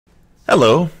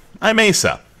Hello, I'm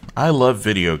Asa. I love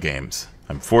video games.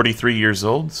 I'm 43 years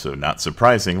old, so not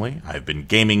surprisingly, I've been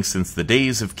gaming since the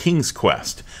days of King's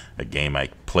Quest, a game I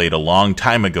played a long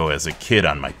time ago as a kid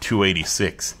on my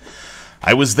 286.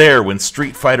 I was there when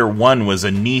Street Fighter I was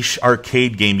a niche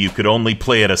arcade game you could only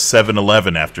play at a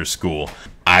 7-Eleven after school.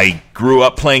 I grew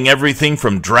up playing everything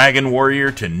from Dragon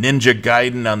Warrior to Ninja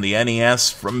Gaiden on the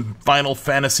NES, from Final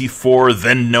Fantasy IV,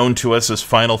 then known to us as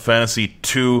Final Fantasy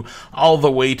II, all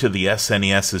the way to the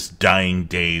SNES's dying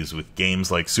days with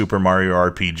games like Super Mario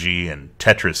RPG and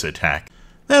Tetris Attack.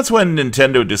 That's when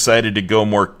Nintendo decided to go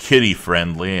more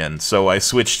kiddie-friendly, and so I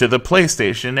switched to the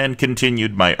PlayStation and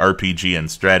continued my RPG and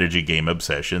strategy game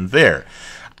obsession there.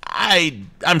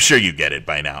 I'm sure you get it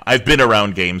by now. I've been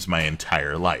around games my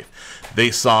entire life. They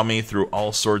saw me through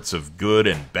all sorts of good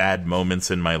and bad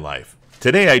moments in my life.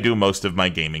 Today I do most of my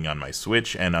gaming on my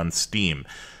Switch and on Steam.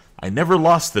 I never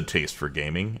lost the taste for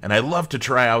gaming, and I love to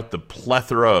try out the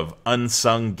plethora of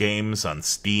unsung games on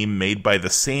Steam made by the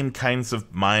same kinds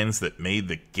of minds that made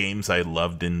the games I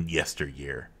loved in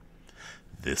yesteryear.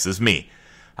 This is me.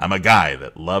 I'm a guy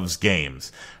that loves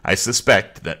games. I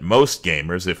suspect that most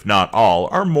gamers, if not all,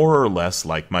 are more or less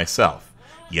like myself.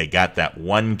 You got that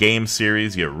one game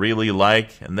series you really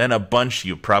like, and then a bunch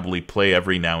you probably play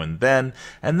every now and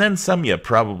then some you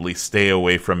probably stay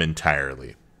away from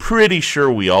entirely. Pretty sure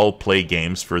we all play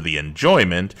games for the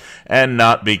enjoyment, and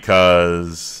not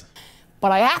because...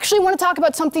 But I actually want to talk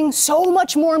about something so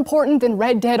much more important than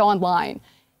Red Dead Online.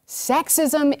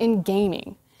 Sexism in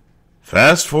gaming.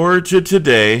 Fast forward to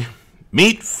today.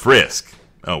 Meet Frisk.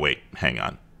 Oh wait, hang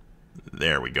on.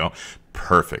 There we go.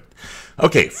 Perfect.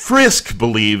 Okay, Frisk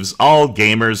believes all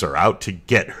gamers are out to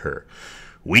get her.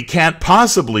 We can't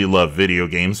possibly love video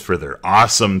games for their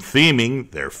awesome theming,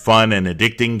 their fun and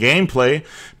addicting gameplay,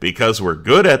 because we're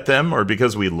good at them, or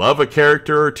because we love a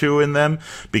character or two in them,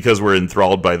 because we're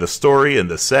enthralled by the story and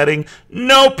the setting.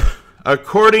 Nope!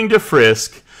 According to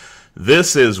Frisk,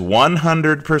 this is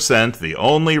 100% the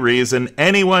only reason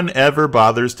anyone ever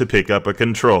bothers to pick up a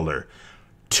controller.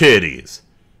 Titties.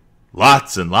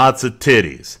 Lots and lots of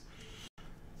titties.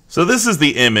 So this is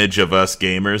the image of us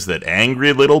gamers that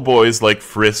angry little boys like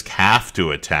Frisk have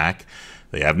to attack.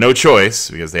 They have no choice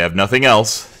because they have nothing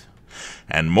else.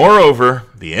 And moreover,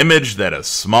 the image that a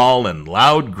small and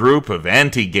loud group of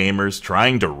anti-gamers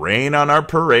trying to rain on our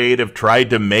parade have tried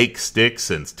to make stick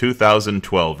since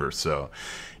 2012 or so.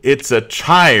 It's a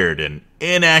tired and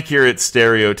inaccurate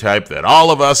stereotype that all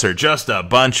of us are just a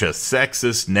bunch of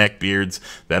sexist neckbeards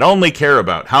that only care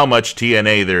about how much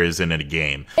TNA there is in a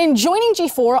game. In joining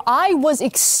G4, I was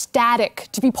ecstatic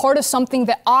to be part of something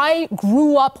that I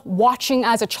grew up watching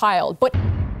as a child, but...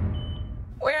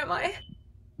 Where am I?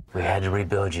 We had to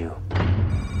rebuild you.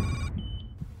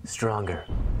 Stronger,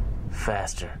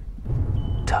 faster,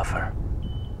 tougher,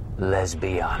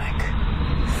 lesbianic.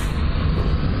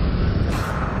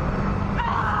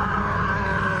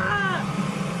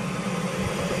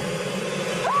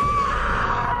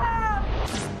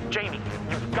 Jamie,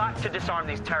 you've got to disarm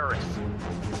these terrorists.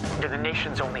 They're the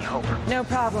nation's only hope. No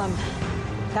problem.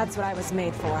 That's what I was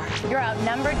made for. You're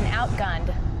outnumbered and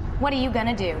outgunned. What are you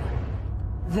gonna do?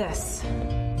 This.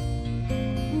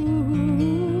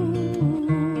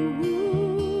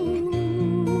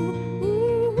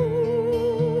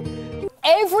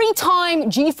 Every time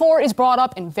G4 is brought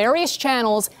up in various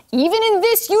channels, even in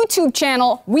this YouTube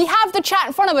channel, we have the chat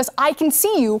in front of us, I can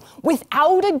see you.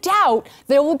 Without a doubt,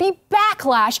 there will be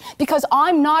backlash because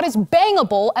I'm not as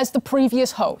bangable as the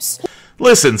previous host.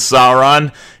 Listen,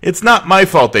 Sauron, it's not my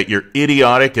fault that your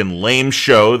idiotic and lame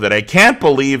show that I can't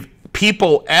believe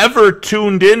people ever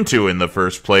tuned into in the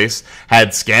first place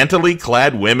had scantily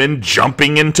clad women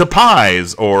jumping into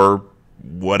pies, or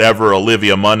whatever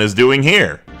Olivia Munn is doing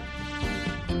here.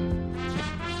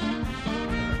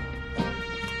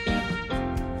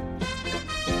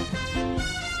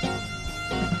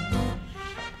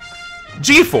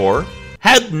 G4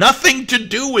 had nothing to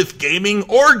do with gaming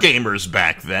or gamers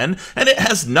back then, and it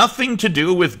has nothing to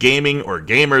do with gaming or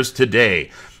gamers today.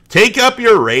 Take up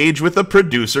your rage with the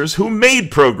producers who made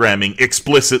programming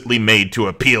explicitly made to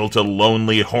appeal to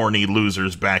lonely, horny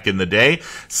losers back in the day.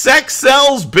 Sex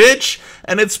sells, bitch!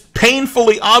 And it's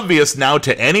painfully obvious now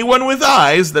to anyone with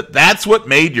eyes that that's what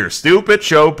made your stupid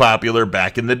show popular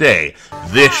back in the day.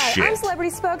 This shit. I'm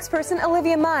celebrity spokesperson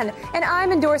Olivia Munn, and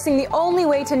I'm endorsing the only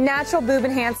way to natural boob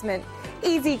enhancement.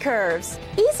 Easy Curves.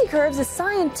 Easy Curves is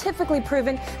scientifically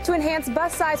proven to enhance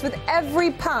bust size with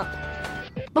every pump.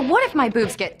 But what if my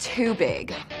boobs get too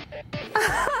big?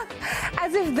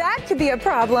 As if that could be a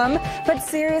problem. But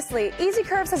seriously, Easy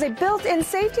Curves has a built-in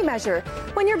safety measure.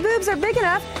 When your boobs are big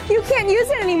enough, you can't use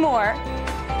it anymore.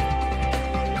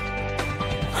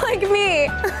 like me.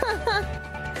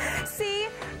 See?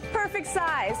 Perfect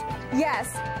size.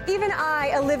 Yes, even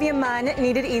I, Olivia Munn,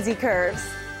 needed easy curves.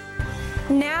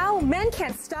 Now, men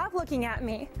can't stop looking at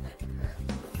me.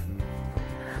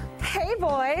 Hey,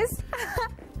 boys.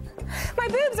 My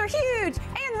boobs are huge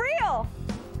and real.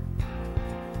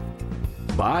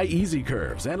 Buy Easy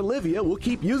Curves, and Olivia will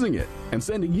keep using it and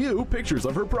sending you pictures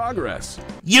of her progress.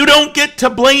 You don't get to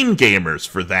blame gamers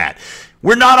for that.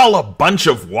 We're not all a bunch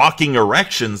of walking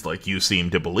erections like you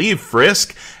seem to believe,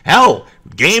 Frisk. Hell,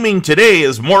 gaming today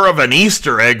is more of an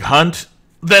Easter egg hunt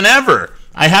than ever.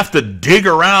 I have to dig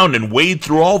around and wade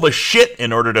through all the shit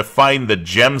in order to find the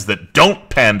gems that don't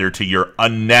pander to your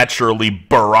unnaturally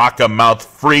baraka-mouthed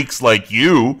freaks like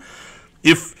you.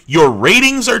 If your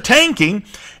ratings are tanking,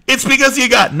 it's because you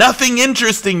got nothing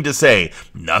interesting to say,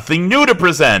 nothing new to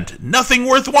present, nothing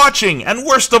worth watching, and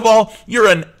worst of all, you're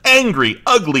an angry,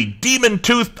 ugly,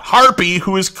 demon-toothed harpy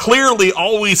who is clearly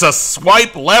always a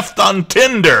swipe left on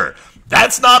Tinder.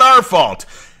 That's not our fault.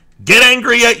 Get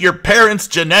angry at your parents'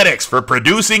 genetics for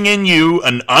producing in you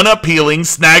an unappealing,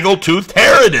 snaggle-toothed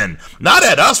harridan. Not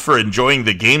at us for enjoying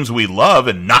the games we love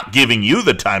and not giving you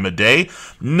the time of day.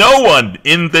 No one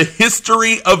in the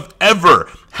history of ever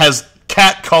has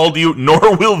catcalled you,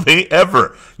 nor will they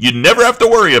ever. You never have to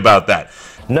worry about that.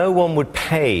 No one would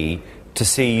pay to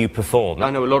see you perform.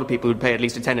 I know a lot of people who'd pay at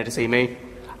least a tenner to see me.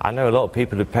 I know a lot of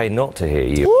people who'd pay not to hear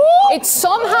you. It's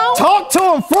somehow... Talk to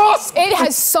him, Frosk! It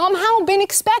has somehow been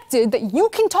expected that you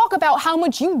can talk about how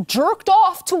much you jerked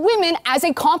off to women as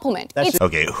a compliment.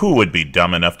 Okay, who would be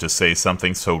dumb enough to say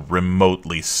something so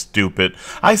remotely stupid?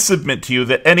 I submit to you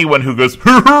that anyone who goes,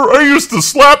 I used to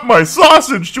slap my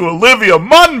sausage to Olivia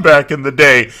Munn back in the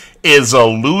day, is a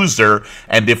loser,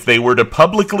 and if they were to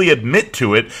publicly admit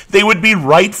to it, they would be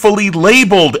rightfully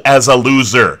labeled as a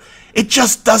loser. It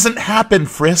just doesn't happen,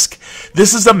 Frisk.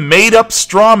 This is a made-up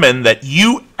strawman that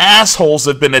you assholes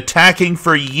have been attacking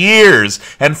for years,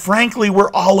 and frankly,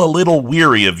 we're all a little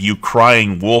weary of you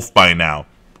crying wolf by now.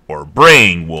 Or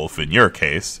braying wolf in your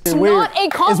case. It's not a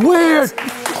compliment. It's weird.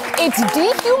 It's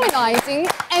dehumanizing,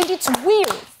 and it's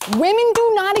weird. Women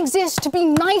do not exist to be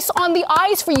nice on the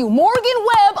eyes for you. Morgan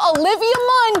Webb, Olivia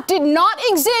Munn did not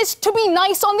exist to be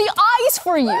nice on the eyes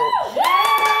for you.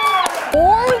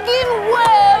 Morgan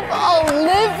Webb,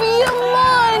 Olivia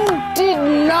Munn did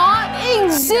not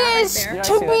exist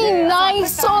to be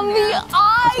nice on the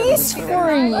eyes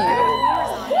for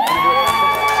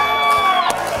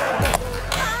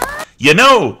You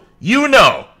know.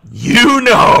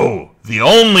 The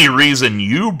only reason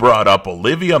you brought up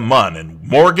Olivia Munn and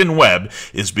Morgan Webb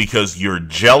is because you're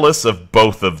jealous of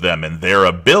both of them and their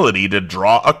ability to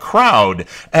draw a crowd,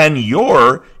 and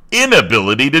your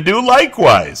inability to do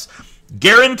likewise.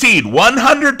 Guaranteed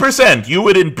 100%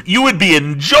 you would be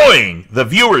enjoying the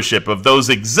viewership of those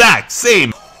exact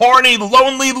same horny,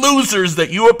 lonely losers that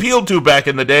you appealed to back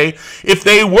in the day if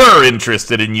they were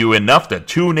interested in you enough to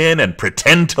tune in and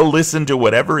pretend to listen to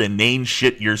whatever inane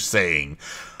shit you're saying.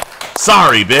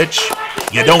 Sorry, bitch.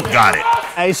 You don't got it.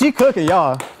 Hey, she cooking,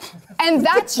 y'all. And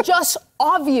that's just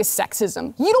obvious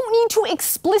sexism. You don't need to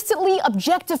explicitly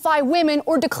objectify women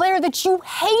or declare that you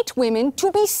hate women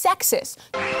to be sexist.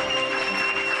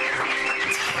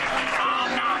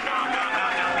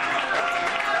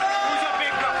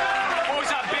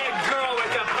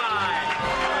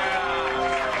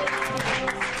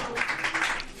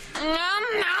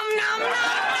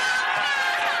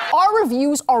 Our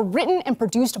reviews are written and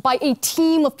produced by a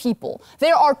team of people.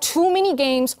 There are too many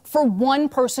games for one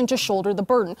person to shoulder the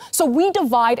burden. So we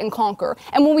divide and conquer.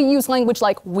 And when we use language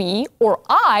like we or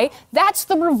I, that's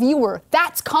the reviewer.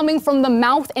 That's coming from the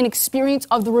mouth and experience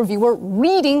of the reviewer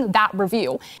reading that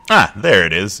review. Ah, there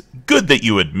it is. Good that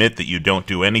you admit that you don't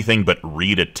do anything but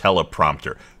read a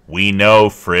teleprompter. We know,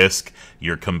 Frisk,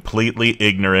 you're completely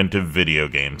ignorant of video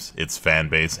games, its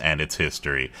fanbase, and its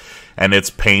history. And it's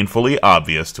painfully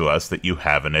obvious to us that you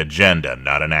have an agenda,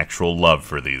 not an actual love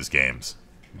for these games.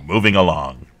 Moving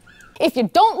along. If you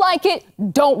don't like it,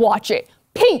 don't watch it.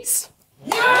 Peace!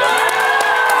 Hey,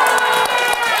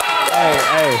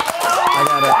 I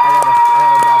gotta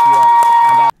drop you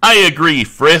up. I agree,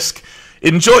 Frisk.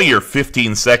 Enjoy your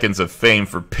 15 seconds of fame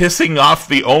for pissing off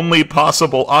the only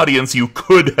possible audience you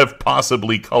could have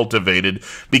possibly cultivated,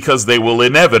 because they will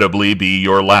inevitably be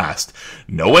your last.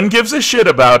 No one gives a shit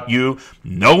about you.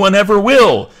 No one ever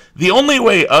will. The only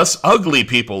way us ugly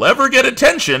people ever get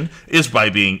attention is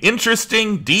by being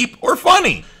interesting, deep, or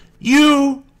funny.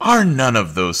 You are none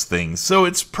of those things, so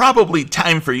it's probably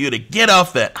time for you to get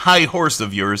off that high horse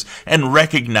of yours and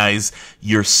recognize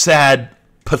your sad,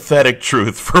 pathetic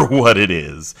truth for what it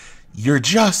is. You're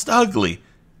just ugly.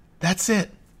 That's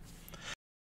it.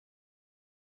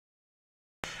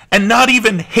 And not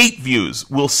even hate views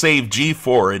will save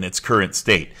G4 in its current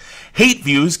state. Hate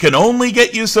views can only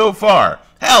get you so far.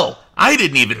 Hell, I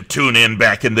didn't even tune in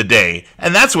back in the day,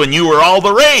 and that's when you were all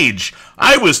the rage.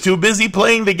 I was too busy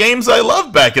playing the games I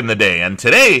loved back in the day, and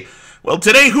today, well,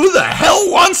 today, who the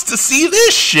hell wants to see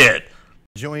this shit?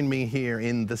 Join me here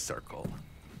in the circle.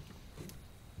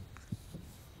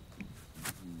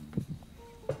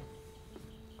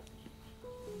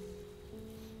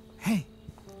 Hey.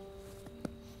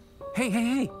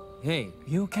 Hey,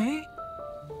 you okay?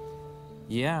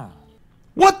 Yeah.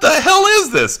 What the hell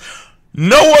is this?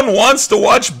 No one wants to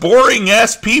watch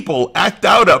boring-ass people act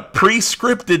out a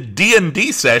pre-scripted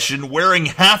D&D session wearing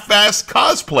half-assed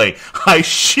cosplay. I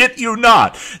shit you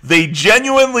not. They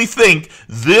genuinely think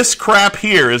this crap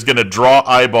here is gonna draw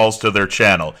eyeballs to their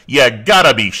channel. You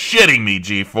gotta be shitting me,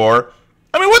 G4.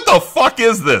 I mean, what the fuck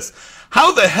is this?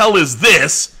 How the hell is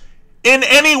this in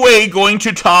any way going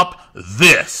to top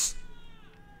this?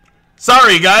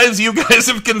 Sorry, guys, you guys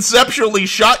have conceptually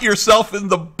shot yourself in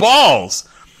the balls.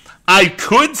 I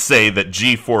could say that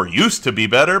G4 used to be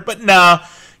better, but nah,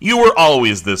 you were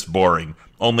always this boring.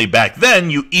 Only back then,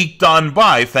 you eked on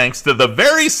by thanks to the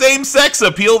very same sex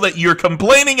appeal that you're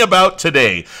complaining about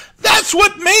today. That's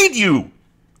what made you!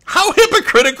 How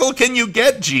hypocritical can you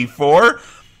get, G4?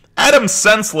 Adam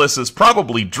Senseless is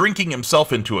probably drinking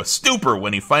himself into a stupor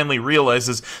when he finally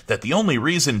realizes that the only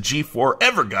reason G4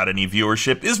 ever got any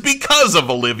viewership is because of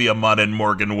Olivia Munn and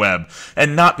Morgan Webb,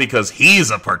 and not because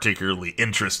he's a particularly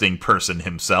interesting person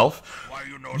himself.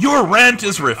 Your rant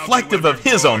is reflective of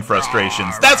his own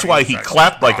frustrations. That's why he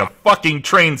clapped like a fucking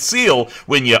trained seal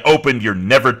when you opened your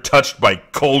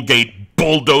never-touched-by-Colgate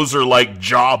bulldozer-like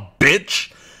jaw,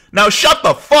 bitch. Now shut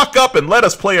the fuck up and let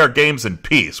us play our games in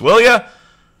peace, will ya?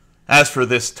 As for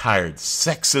this tired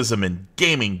sexism and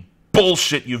gaming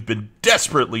bullshit you've been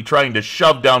desperately trying to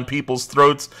shove down people's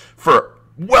throats for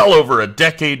well over a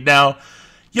decade now,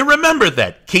 you remember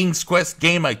that King's Quest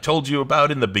game I told you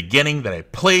about in the beginning that I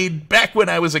played back when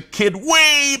I was a kid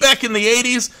way back in the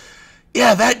 80s?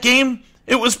 Yeah, that game,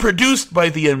 it was produced by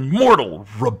the immortal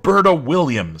Roberta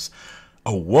Williams.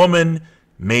 A woman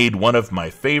made one of my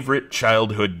favorite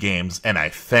childhood games, and I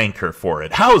thank her for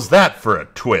it. How's that for a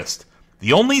twist?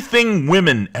 The only thing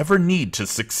women ever need to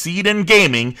succeed in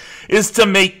gaming is to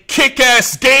make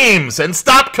kick-ass games and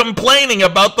stop complaining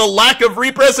about the lack of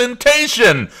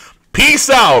representation. Peace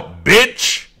out,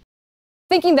 bitch!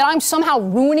 Thinking that I'm somehow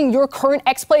ruining your current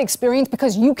X-Play experience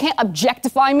because you can't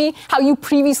objectify me how you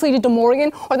previously did to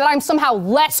Morgan, or that I'm somehow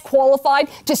less qualified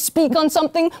to speak on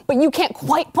something, but you can't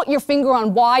quite put your finger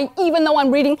on why, even though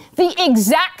I'm reading the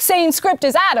exact same script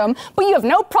as Adam, but you have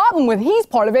no problem with he's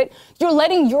part of it. You're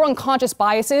letting your unconscious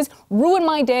biases ruin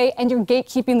my day, and you're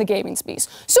gatekeeping the gaming space.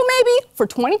 So maybe for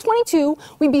 2022,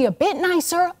 we be a bit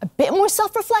nicer, a bit more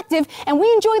self-reflective, and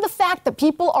we enjoy the fact that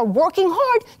people are working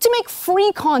hard to make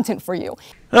free content for you.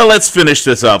 Well, let's finish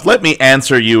this up. Let me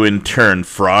answer you in turn,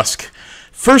 Frosk.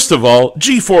 First of all,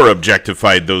 G4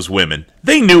 objectified those women.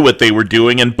 They knew what they were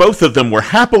doing, and both of them were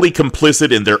happily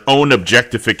complicit in their own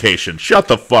objectification. Shut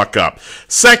the fuck up.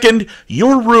 Second,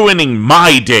 you're ruining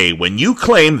my day when you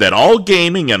claim that all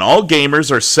gaming and all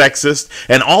gamers are sexist,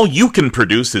 and all you can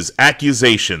produce is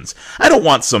accusations. I don't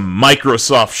want some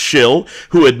Microsoft shill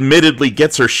who admittedly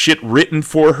gets her shit written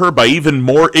for her by even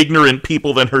more ignorant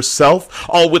people than herself,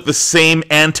 all with the same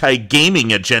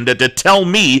anti-gaming agenda to tell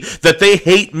me that they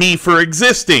hate me for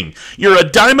existing. You're a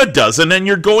dime a dozen, and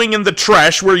you're going in the trash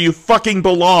where you fucking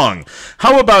belong.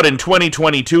 How about in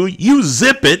 2022, you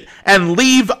zip it and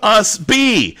leave us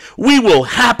be? We will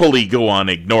happily go on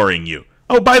ignoring you.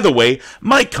 Oh, by the way,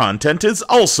 my content is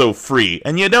also free,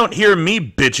 and you don't hear me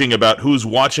bitching about who's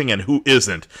watching and who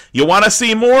isn't. You want to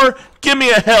see more? Give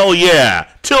me a hell yeah.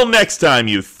 Till next time,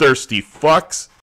 you thirsty fucks.